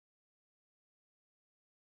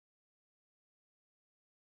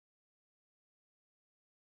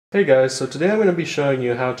Hey guys, so today I'm going to be showing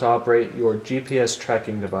you how to operate your GPS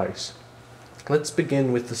tracking device. Let's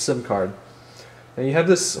begin with the SIM card. And you have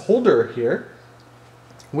this holder here,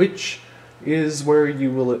 which is where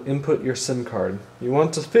you will input your SIM card. You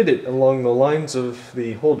want to fit it along the lines of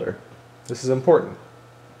the holder. This is important.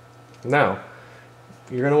 Now,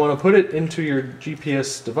 you're going to want to put it into your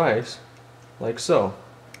GPS device, like so.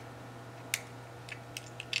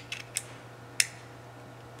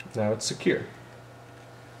 Now it's secure.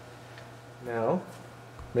 Now,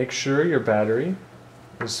 make sure your battery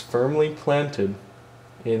is firmly planted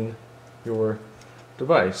in your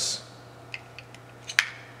device.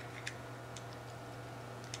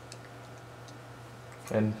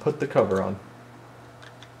 And put the cover on.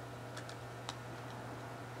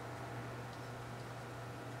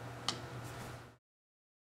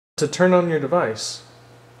 To turn on your device,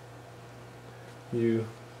 you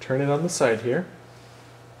turn it on the side here,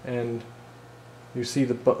 and you see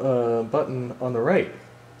the button on the right,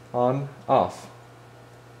 on, off.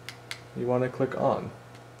 You want to click on.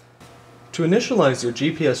 To initialize your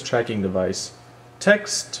GPS tracking device,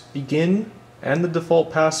 text begin and the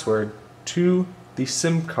default password to the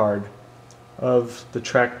SIM card of the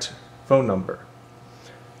tracked phone number.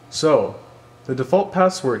 So, the default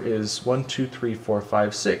password is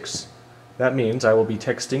 123456. That means I will be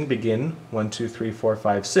texting begin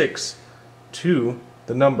 123456 to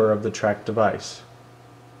the number of the tracked device.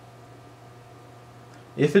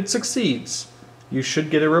 If it succeeds, you should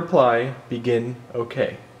get a reply, begin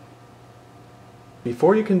OK.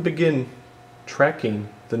 Before you can begin tracking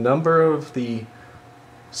the number of the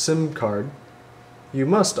SIM card, you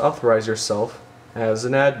must authorize yourself as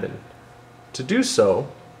an admin. To do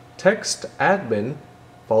so, text admin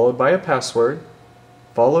followed by a password,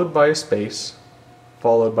 followed by a space,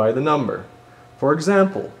 followed by the number. For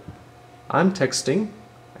example, I'm texting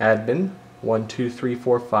admin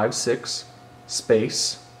 123456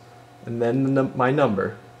 space and then my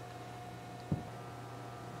number.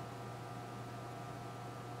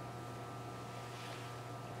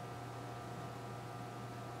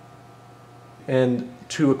 And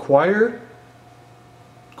to acquire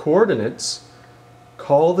coordinates,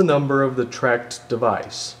 call the number of the tracked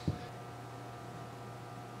device.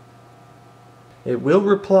 It will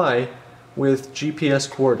reply with GPS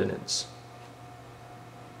coordinates.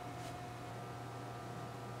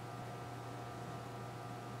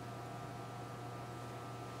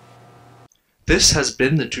 This has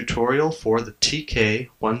been the tutorial for the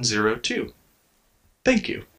TK102. Thank you.